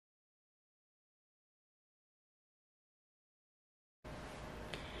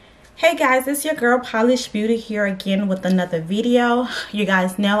Hey guys, it's your girl Polished Beauty here again with another video. You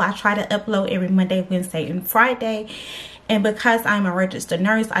guys know I try to upload every Monday, Wednesday, and Friday. And because I'm a registered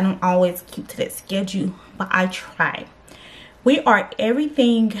nurse, I don't always keep to that schedule, but I try. We are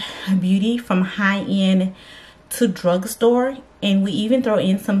everything beauty from high-end to drugstore, and we even throw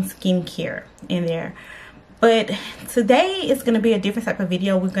in some skincare in there. But today is going to be a different type of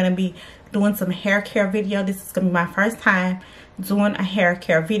video. We're going to be doing some hair care video. This is going to be my first time doing a hair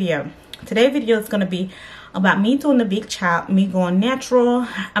care video. Today's video is going to be about me doing the big chop, me going natural.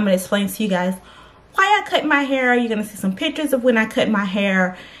 I'm going to explain to you guys why I cut my hair. You're going to see some pictures of when I cut my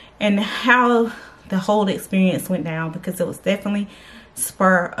hair and how the whole experience went down, because it was definitely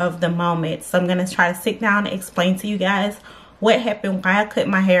spur of the moment. So I'm going to try to sit down and explain to you guys what happened, why I cut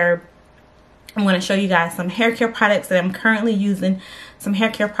my hair. I'm going to show you guys some hair care products that I'm currently using, some hair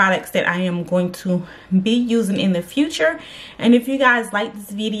care products that I am going to be using in the future. And if you guys like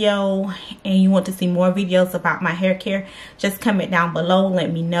this video and you want to see more videos about my hair care, just comment down below,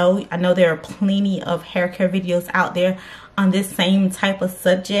 let me know. I know there are plenty of hair care videos out there on this same type of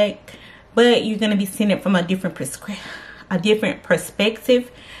subject, but you're going to be seeing it from a different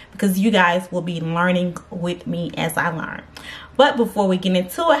perspective, because you guys will be learning with me as I learn. But before we get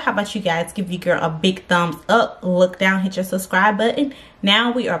into it, how about you guys give your girl a big thumbs up, look down, hit your subscribe button.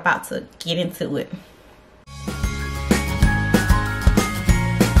 Now we are about to get into it.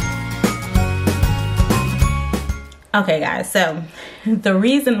 Okay guys, so the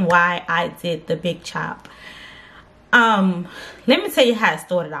reason why I did the big chop, let me tell you how it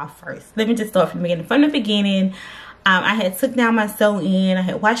started off first. Let me just start from the beginning. From the beginning, I had took down my sew-in, I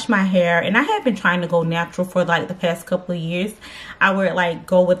had washed my hair, and I had been trying to go natural for like the past couple of years. I would like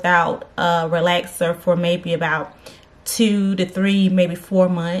go without a relaxer for maybe about 2 to 3, maybe 4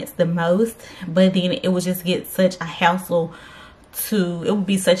 months the most, but then it would just get such a hassle it would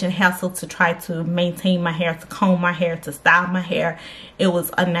be such a hassle to try to maintain my hair, to comb my hair, to style my hair. It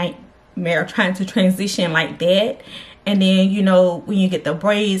was a nightmare trying to transition like that. And then, you know, when you get the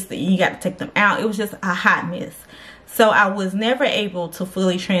braids, you got to take them out. It was just a hot mess. So I was never able to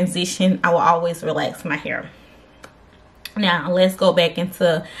fully transition. I will always relax my hair. Now let's go back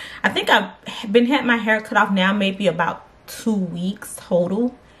into, I think I've had my hair cut off now maybe about 2 weeks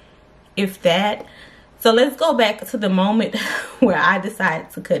total, if that. So let's go back to the moment where I decided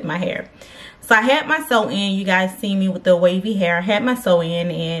to cut my hair. So I had my sew-in. You guys see me with the wavy hair. I had my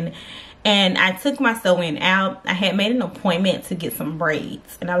sew-in in, and I took my sew-in out. I had made an appointment to get some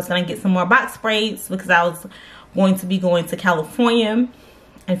braids, and I was going to get some more box braids because I was going to be going to California. And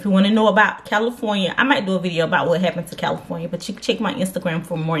if you want to know about California, I might do a video about what happened to California, but you can check my Instagram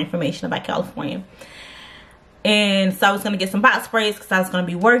for more information about California. And so I was going to get some box braids because I was going to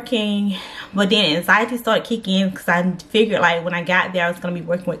be working, but then anxiety started kicking in because I figured like when I got there I was going to be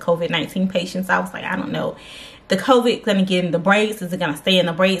working with COVID-19 patients. I was like, I don't know, the COVID going to get in the braids, is it going to stay in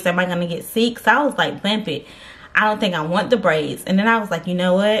the braids, am I going to get sick? So I was like, bump it, I don't think I want the braids. And then I was like, you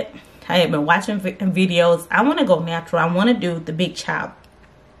know what, I had been watching videos, I want to go natural, I want to do the big chop.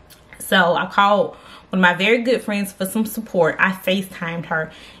 So I called one of my very good friends for some support. I FaceTimed her,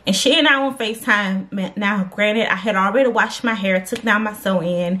 and she and I on FaceTime. Now granted, I had already washed my hair, took down my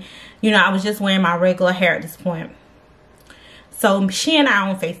sew-in, you know, I was just wearing my regular hair at this point. So she and I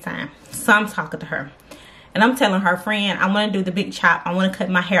on FaceTime, so I'm talking to her and I'm telling her, friend, I want to do the big chop, I want to cut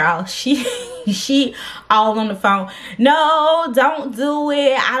my hair off. She all on the phone, no, don't do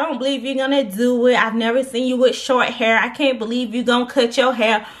it, I don't believe you're gonna do it, I've never seen you with short hair, I can't believe you're gonna cut your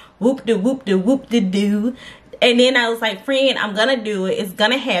hair, whoop de whoop de whoop de doo. And then I was like, friend, I'm gonna do it, it's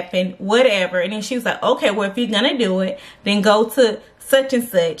gonna happen, whatever. And then she was like, okay, well, if you're gonna do it, then go to such and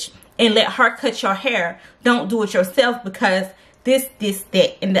such and let her cut your hair, don't do it yourself, because this,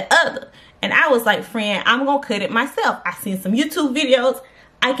 that, and the other. And I was like, friend, I'm gonna cut it myself, I seen some YouTube videos,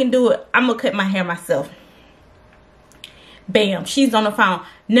 I can do it, I'm gonna cut my hair myself. Bam, she's on the phone,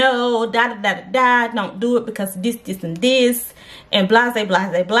 no, da da da da, don't do it because this, and this, and blah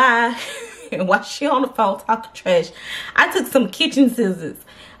blah blah. And while she on the phone talking trash, I took some kitchen scissors,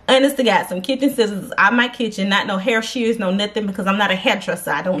 honest to God, some kitchen scissors out of my kitchen, not no hair shears, no nothing, because I'm not a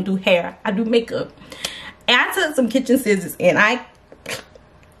hairdresser, I don't do hair, I do makeup. And I took some kitchen scissors and I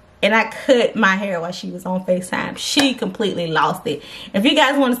cut my hair while she was on FaceTime. She completely lost it. If you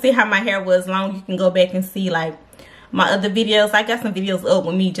guys want to see how my hair was long, you can go back and see like my other videos. I got some videos up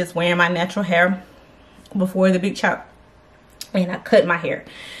with me just wearing my natural hair before the big chop, and I cut my hair.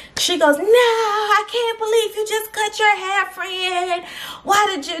 She goes, no, I can't believe you just cut your hair, friend. Why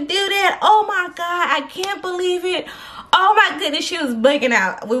did you do that? Oh my God, I can't believe it. Oh my goodness, she was bugging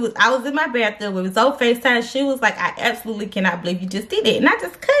out. I was in my bathroom. We was on FaceTime. She was like, I absolutely cannot believe you just did it. And I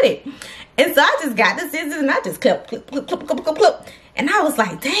just cut it. And so I just got the scissors and I just cut clip, clip, clip, clip, clip, clip. And I was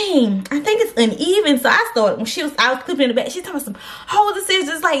like, dang, I think it's uneven. So I started, when I was clipping in the back, she told me, hold the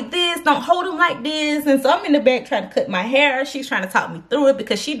scissors like this, don't hold them like this. And so I'm in the back trying to cut my hair. She's trying to talk me through it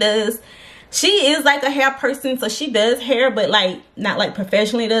because she is like a hair person. So she does hair, but like, not like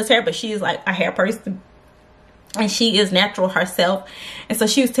professionally does hair, but she is like a hair person. And she is natural herself. And so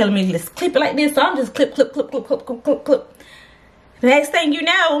she was telling me, let's clip it like this. So I'm just clip, clip, clip, clip, clip, clip, clip, clip. The next thing you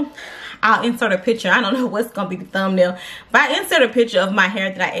know, I'll insert a picture. I don't know what's going to be the thumbnail. But I insert a picture of my hair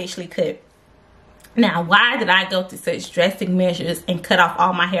that I actually cut. Now, why did I go to such drastic measures and cut off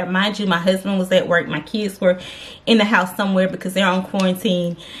all my hair? Mind you, my husband was at work. My kids were in the house somewhere because they're on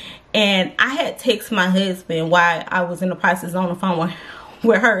quarantine. And I had texted my husband while I was in the process on the phone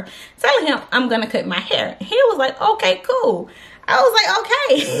with her, telling him I'm gonna cut my hair. He was like, okay, cool. I was like,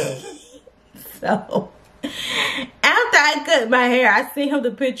 okay. So after I cut my hair, I sent him the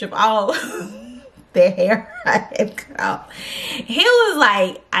picture of all the hair I had cut off. He was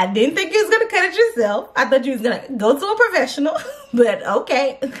like, I didn't think you was gonna cut it yourself. I thought you was gonna go to a professional, but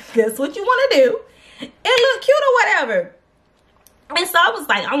okay, that's what you want to do. It look cute or whatever. And so I was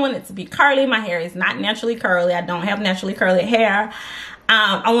like, I want it to be curly. My hair is not naturally curly. I don't have naturally curly hair.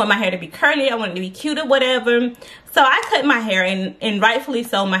 I want my hair to be curly. I want it to be cute or whatever. So I cut my hair, and rightfully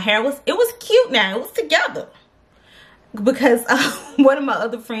so, my hair was cute now. It was together. Because one of my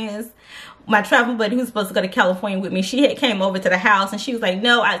other friends, my travel buddy who's supposed to go to California with me, she had came over to the house and she was like,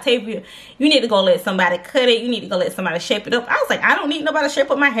 no, Octavia, you need to go let somebody cut it. You need to go let somebody shape it up. I was like, I don't need nobody to shape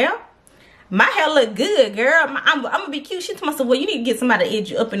up my hair. My hair look good, girl. I'm gonna be cute. She told me, well, you need to get somebody to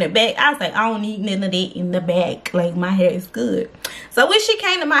edge you up in the back. I was like, I don't need none of that in the back. Like, my hair is good. So when she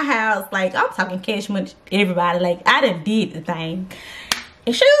came to my house, like, I'm talking cash money, everybody, like, I done did the thing.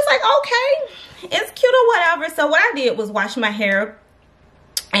 And she was like, okay, it's cute or whatever. So what I did was wash my hair.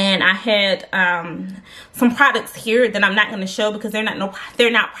 And I had some products here that I'm not going to show because they're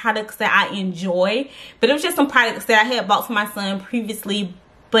not products that I enjoy. But it was just some products that I had bought for my son previously,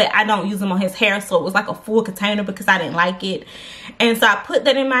 but I don't use them on his hair, so it was like a full container because I didn't like it. And so I put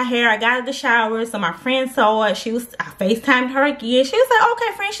that in my hair. I got out of the shower, so my friend saw it. I FaceTimed her again. She was like,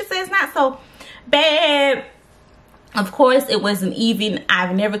 okay, friend, she said it's not so bad. Of course, it wasn't even.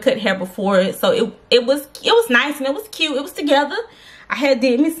 I've never cut hair before, so it was nice and it was cute. It was together. I had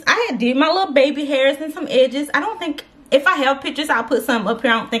did my little baby hairs and some edges. I don't think, if I have pictures, I'll put some up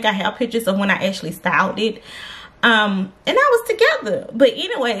here. I don't think I have pictures of when I actually styled it. And I was together. But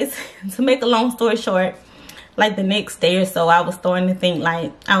anyways, to make a long story short, like the next day or so, I was starting to think,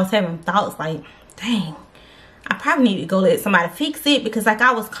 like, I was having thoughts like, dang, I probably need to go let somebody fix it, because like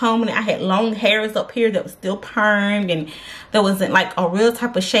I was combing it, I had long hairs up here that was still permed and there wasn't like a real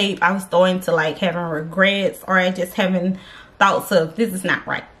type of shape. I was starting to like having regrets, or I just having thoughts of, this is not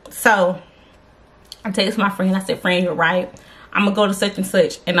right. So I texted my friend. I said, friend, you're right. I'm gonna go to such and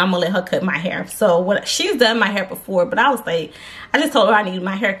such and I'm gonna let her cut my hair. So she's done my hair before, but I was like, I just told her I needed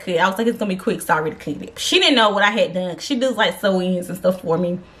my hair cut. I was like, it's gonna be quick, so I already cut it. She didn't know what I had done. She does like sew-ins and stuff for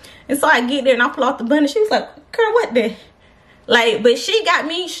me. And so I get there and I pull off the bun and she was like, girl, what the? Like, but she got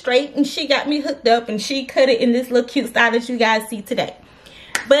me straight and she got me hooked up and she cut it in this little cute style that you guys see today.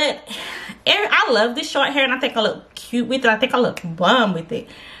 But I love this short hair and I think I look cute with it. I think I look bomb with it.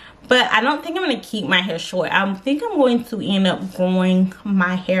 But I don't think I'm going to keep my hair short. I think I'm going to end up growing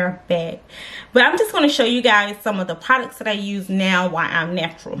my hair back. But I'm just going to show you guys some of the products that I use now while I'm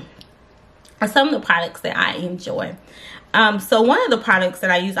natural. Or some of the products that I enjoy. So one of the products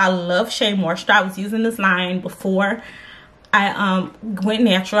that I use, I love Shea Moisture. I was using this line before I went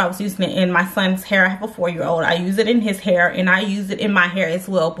natural. I was using it in my son's hair. I have a 4-year-old. I use it in his hair and I use it in my hair as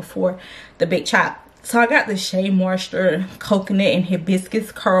well before the big chop. So I got the Shea Moisture Coconut and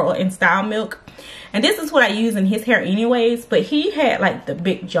Hibiscus Curl and Style Milk. And this is what I use in his hair anyways. But he had like the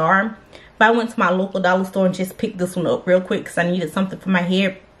big jar. But I went to my local dollar store and just picked this one up real quick because I needed something for my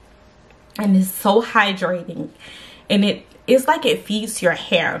hair. And it's so hydrating. And it's like it feeds your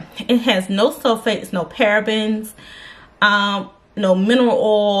hair. It has no sulfates, no parabens, no mineral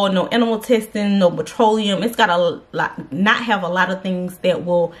oil, no animal testing, no petroleum. It's got not have a lot of things that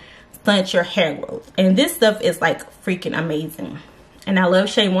will stunt your hair growth. And this stuff is like freaking amazing. And I love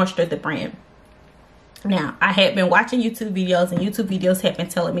Shea Moisture, the brand. Now, I had been watching YouTube videos, and YouTube videos have been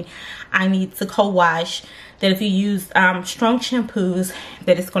telling me I need to co-wash, that if you use strong shampoos,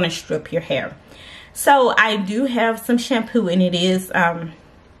 that it's going to strip your hair. So I do have some shampoo, and it is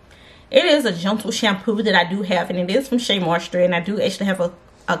a gentle shampoo that I do have, and it is from Shea Moisture, and I do actually have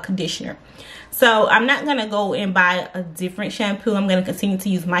a conditioner. So I'm not gonna go and buy a different shampoo. I'm gonna continue to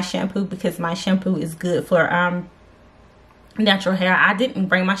use my shampoo because my shampoo is good for natural hair. I didn't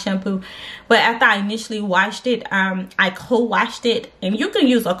bring my shampoo, but after I initially washed it, I co-washed it, and you can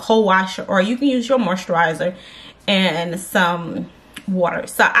use a co-washer or you can use your moisturizer and some water.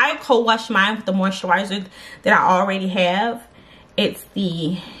 So I co-washed mine with the moisturizer that I already have. It's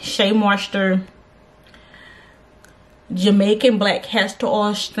the Shea Moisture Jamaican Black Castor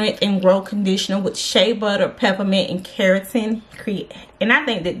Oil Strength and Grow Conditioner with shea butter, peppermint, and keratin. And I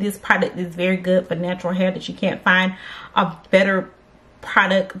think that this product is very good for natural hair, that you can't find a better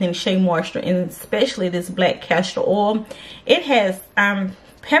product than Shea Moisture, and especially this black castor oil. It has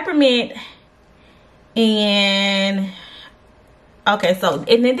peppermint and okay, so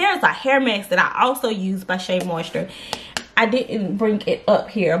and then there's a hair mask that I also use by Shea Moisture. I didn't bring it up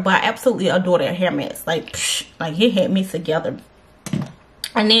here, but I absolutely adore their hair mask. Like it had me together.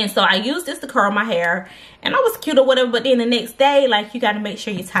 And then so I used this to curl my hair, and I was cute or whatever. But then the next day, like, you got to make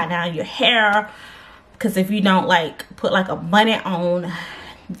sure you tie down your hair, because if you don't like put like a bonnet on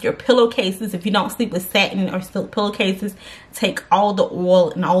your pillowcases, if you don't sleep with satin or silk pillowcases, take all the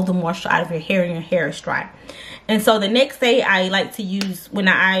oil and all the moisture out of your hair, and your hair is dry. And so the next day, I like to use when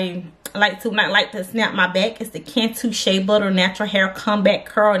I like to snap my back, it's the Cantu Shea Butter Natural Hair Comeback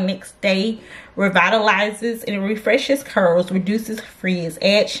Curl Next Day. Revitalizes and refreshes curls, reduces frizz,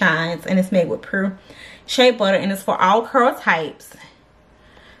 adds shines, and it's made with pure shea butter, and it's for all curl types.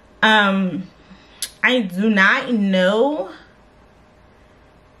 I do not know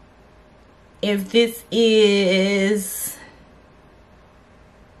if this is,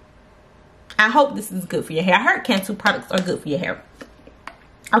 I hope this is good for your hair. I heard Cantu products are good for your hair.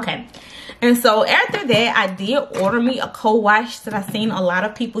 Okay, and so after that, I did order me a co-wash that I've seen a lot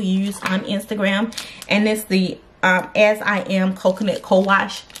of people use on Instagram, and it's the As I Am Coconut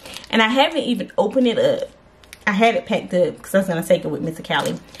Co-Wash, and I haven't even opened it up. I had it packed up because I was gonna take it with Mr.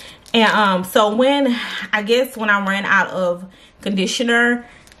 Callie. And so when I run out of conditioner,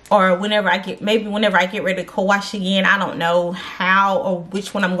 or whenever I get ready to co-wash again, I don't know how or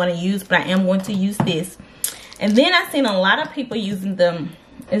which one I'm going to use, but I am going to use this. And then I've seen a lot of people using them.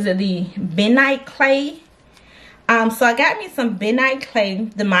 Is it the benite clay? So I got me some benite clay,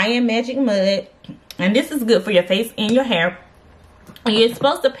 the Mayan Magic Mud, and this is good for your face and your hair. And you're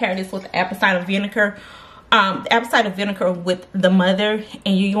supposed to pair this with apple cider vinegar, with the mother,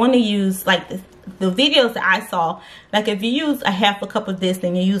 and you want to use like this. The videos that I saw, like if you use a half a cup of this,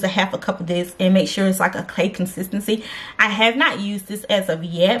 then you use a half a cup of this, and make sure it's like a clay consistency. I have not used this as of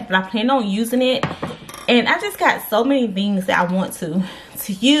yet, but I plan on using it. And I just got so many things that I want to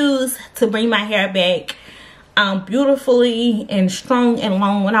use to bring my hair back beautifully and strong and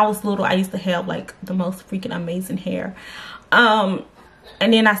long. When I was little, I used to have like the most freaking amazing hair. And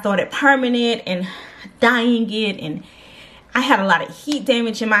then I started perming it and dyeing it, and I had a lot of heat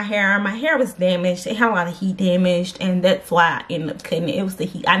damage in my hair. My hair was damaged. It had a lot of heat damage, and that's why I ended up cutting it. It was the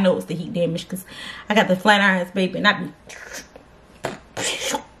heat. I know it was the heat damage because I got the flat irons, baby, and I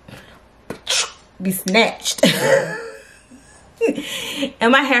be snatched.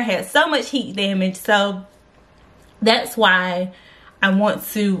 And my hair had so much heat damage, so that's why I want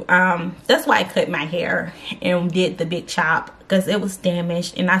to that's why I cut my hair and did the big chop, because it was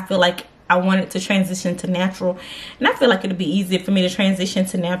damaged, and I feel like I wanted to transition to natural, and I feel like it'd be easier for me to transition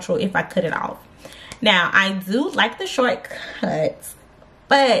to natural if I cut it off. Now, I do like the shortcuts,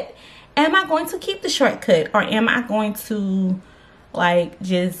 but am I going to keep the shortcut, or am I going to like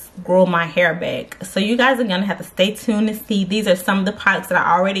just grow my hair back? So you guys are gonna have to stay tuned to see. These are some of the products that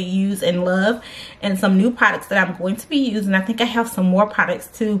I already use and love, and some new products that I'm going to be using. I think I have some more products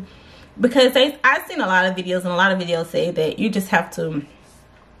too, because I've seen a lot of videos, and a lot of videos say that you just have to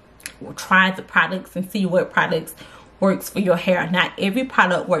try the products and see what products works for your hair. Not every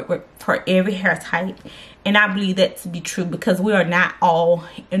product works for every hair type, and I believe that to be true, because we are not all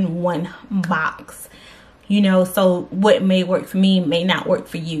in one box, you know. So what may work for me may not work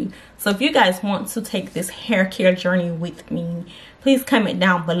for you. So if you guys want to take this hair care journey with me, please comment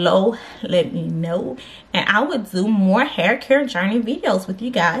down below, let me know, and I would do more hair care journey videos with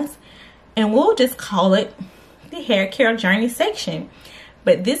you guys, and we'll just call it the hair care journey section.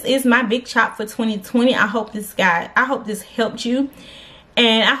 But this is my big chop for 2020. I hope this helped you,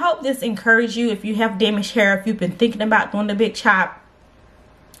 and I hope this encouraged you. If you have damaged hair, if you've been thinking about doing the big chop,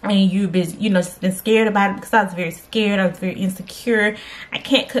 and you've been, just been scared about it, because I was very scared, I was very insecure. I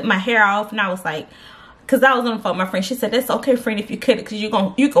can't cut my hair off, and I was like, because I was on the phone with my friend, she said, "That's okay, friend, if you cut it, because you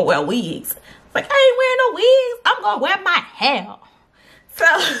can wear wigs." It's like, I ain't wearing no wigs, I'm gonna wear my hair.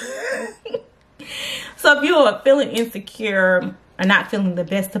 So if you are feeling insecure, are not feeling the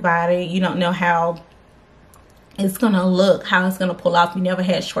best about it. You don't know how it's gonna look, how it's gonna pull off. You never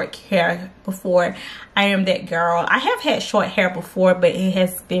had short hair before. I am that girl. I have had short hair before, but it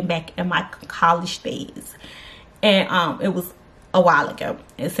has been back in my college days, and it was a while ago.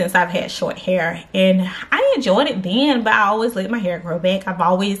 And since I've had short hair, and I enjoyed it then, but I always let my hair grow back. I've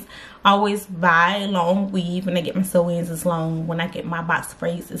always buy long weave. When I get my sew-ins, it's long. When I get my box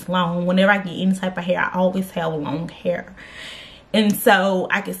braids, it's long. Whenever I get any type of hair, I always have long hair. And so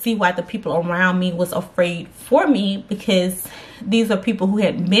I could see why the people around me was afraid for me, because these are people who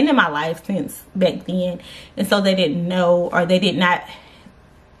had been in my life since back then. And so they didn't know, or they did not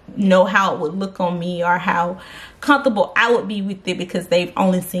know how it would look on me, or how comfortable I would be with it, because they've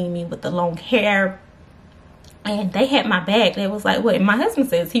only seen me with the long hair. And they had my back. They was like, well, my husband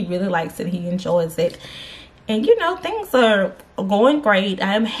says he really likes it, he enjoys it. And you know, things are going great.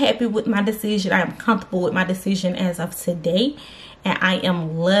 I am happy with my decision. I am comfortable with my decision as of today, and I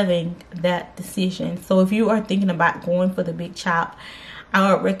am loving that decision. So if you are thinking about going for the big chop,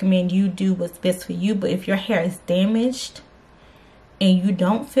 I would recommend you do what's best for you. But if your hair is damaged and you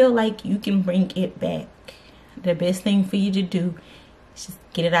don't feel like you can bring it back, the best thing for you to do is just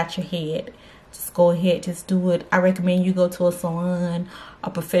get it out your head. Just go ahead, just do it. I recommend you go to a salon, a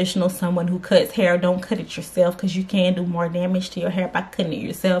professional, someone who cuts hair. Don't cut it yourself, because you can do more damage to your hair by cutting it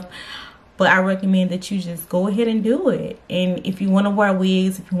yourself. But I recommend that you just go ahead and do it. And if you want to wear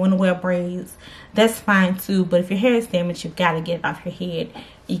wigs, if you want to wear braids, that's fine too. But if your hair is damaged, you've got to get it off your head.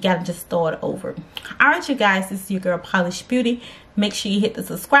 You got to just start over. Alright, you guys, this is your girl Polished Beauty. Make sure you hit the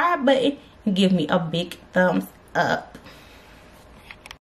subscribe button and give me a big thumbs up.